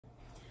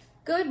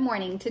Good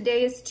morning.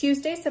 Today is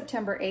Tuesday,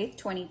 September 8th,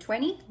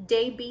 2020,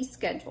 Day B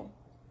schedule.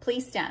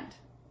 Please stand.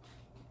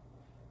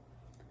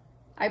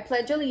 I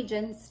pledge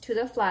allegiance to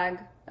the flag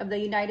of the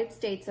United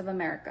States of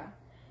America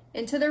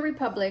and to the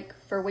republic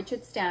for which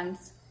it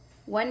stands,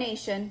 one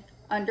nation,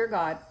 under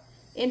God,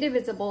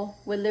 indivisible,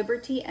 with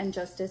liberty and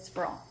justice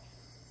for all.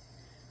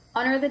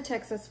 Honor the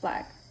Texas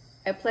flag.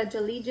 I pledge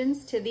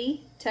allegiance to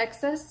thee,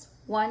 Texas,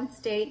 one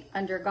state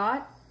under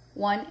God,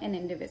 one and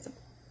indivisible.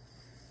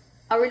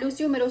 Our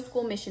Lucio Middle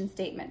School mission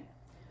statement.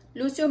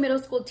 Lucio Middle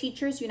School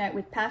teachers unite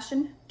with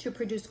passion to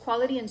produce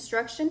quality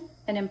instruction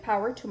and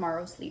empower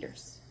tomorrow's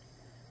leaders.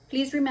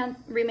 Please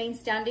remain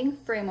standing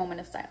for a moment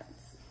of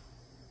silence.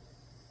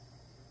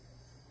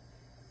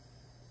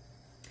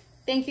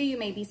 Thank you. You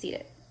may be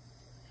seated.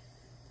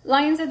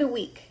 Lions of the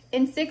Week.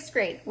 In 6th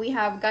grade, we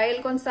have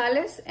Gael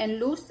Gonzalez and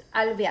Luz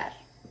Alvear.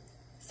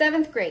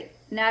 7th grade,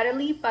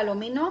 Natalie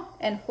Palomino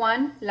and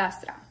Juan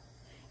Lastra.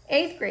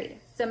 8th grade,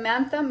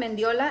 Samantha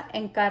Mendiola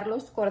and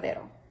Carlos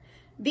Cordero.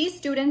 These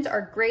students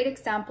are great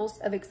examples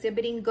of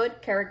exhibiting good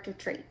character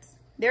traits.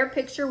 Their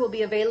picture will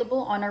be available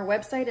on our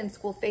website and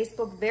school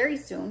Facebook very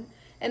soon,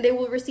 and they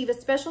will receive a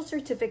special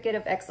certificate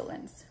of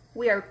excellence.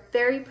 We are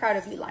very proud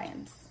of you,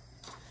 Lions.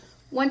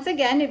 Once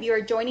again, if you are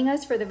joining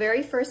us for the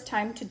very first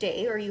time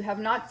today, or you have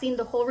not seen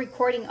the whole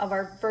recording of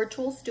our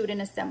virtual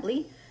student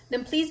assembly,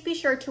 then please be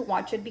sure to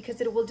watch it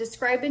because it will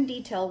describe in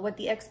detail what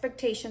the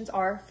expectations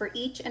are for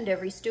each and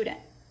every student.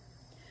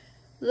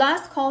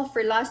 Last call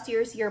for last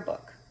year's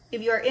yearbook.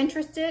 If you are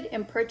interested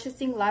in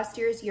purchasing last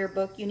year's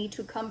yearbook, you need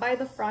to come by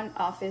the front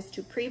office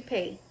to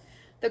prepay.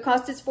 The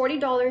cost is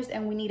 $40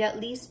 and we need at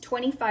least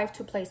 $25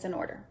 to place an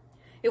order.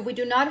 If we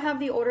do not have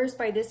the orders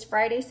by this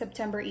Friday,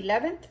 September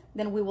 11th,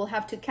 then we will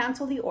have to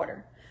cancel the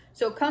order.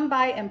 So come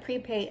by and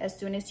prepay as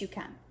soon as you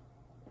can.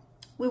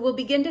 We will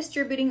begin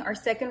distributing our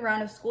second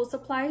round of school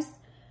supplies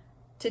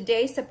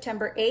today,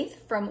 September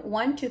 8th, from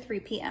 1 to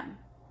 3 p.m.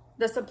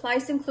 The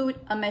supplies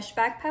include a mesh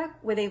backpack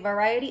with a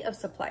variety of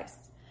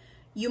supplies.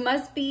 You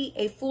must be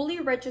a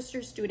fully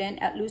registered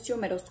student at Lucio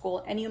Middle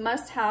School, and you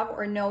must have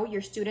or know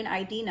your student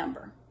ID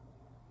number.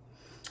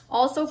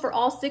 Also, for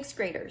all 6th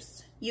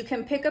graders, you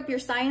can pick up your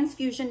Science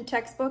Fusion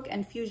textbook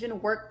and Fusion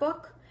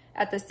workbook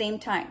at the same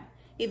time.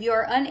 If you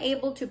are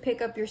unable to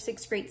pick up your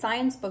 6th grade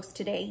science books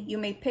today, you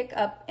may pick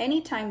up any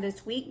time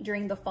this week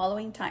during the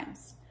following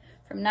times: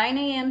 from 9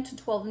 a.m. to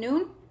 12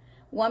 noon,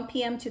 1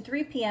 p.m. to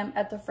 3 p.m.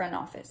 at the front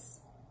office.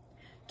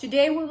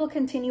 Today, we will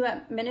continue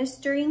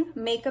administering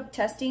makeup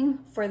testing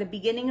for the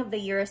beginning of the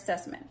year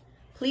assessment.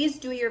 Please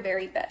do your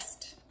very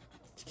best.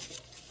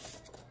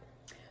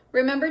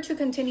 Remember to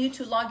continue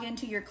to log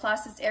into your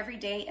classes every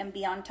day and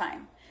be on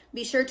time.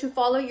 Be sure to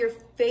follow your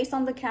face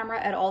on the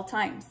camera at all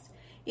times.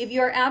 If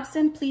you are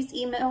absent, please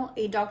email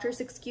a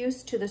doctor's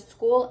excuse to the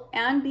school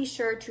and be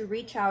sure to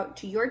reach out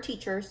to your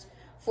teachers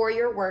for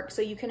your work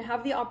so you can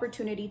have the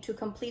opportunity to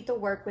complete the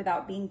work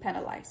without being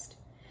penalized.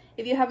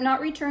 If you have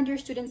not returned your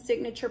student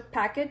signature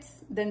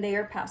packets, then they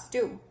are past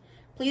due.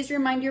 Please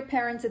remind your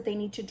parents that they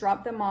need to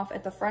drop them off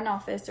at the front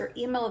office or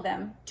email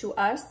them to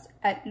us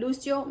at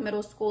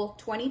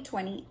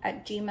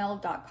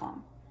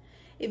luciomidddleschool2020@gmail.com.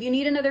 If you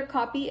need another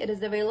copy, it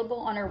is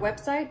available on our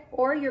website,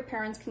 or your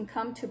parents can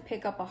come to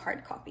pick up a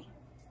hard copy.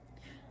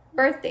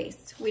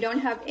 Birthdays. We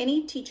don't have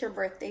any teacher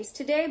birthdays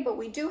today, but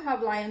we do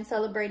have Lions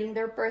celebrating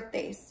their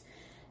birthdays.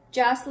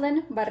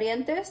 Jaslyn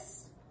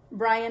Barrientes,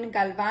 Brian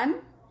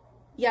Galvan,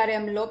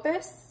 Yarem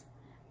Lopez,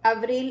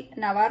 Avril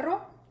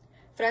Navarro,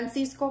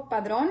 Francisco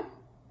Padron,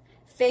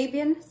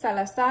 Fabian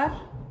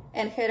Salazar,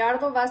 and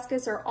Gerardo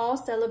Vasquez are all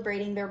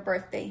celebrating their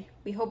birthday.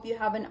 We hope you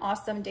have an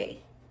awesome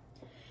day.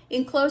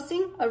 In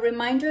closing, a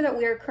reminder that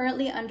we are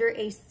currently under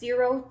a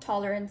zero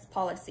tolerance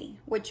policy,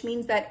 which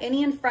means that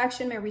any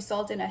infraction may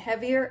result in a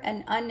heavier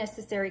and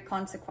unnecessary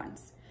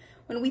consequence.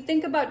 When we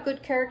think about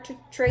good character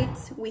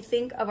traits, we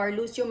think of our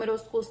Lucio Middle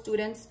School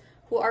students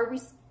who are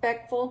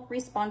respectful,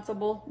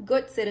 responsible,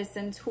 good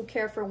citizens who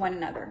care for one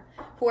another,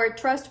 who are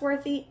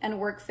trustworthy and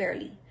work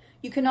fairly.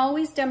 You can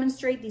always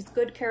demonstrate these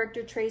good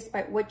character traits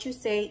by what you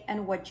say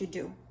and what you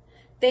do.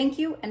 Thank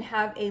you and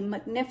have a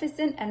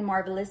magnificent and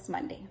marvelous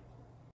Monday.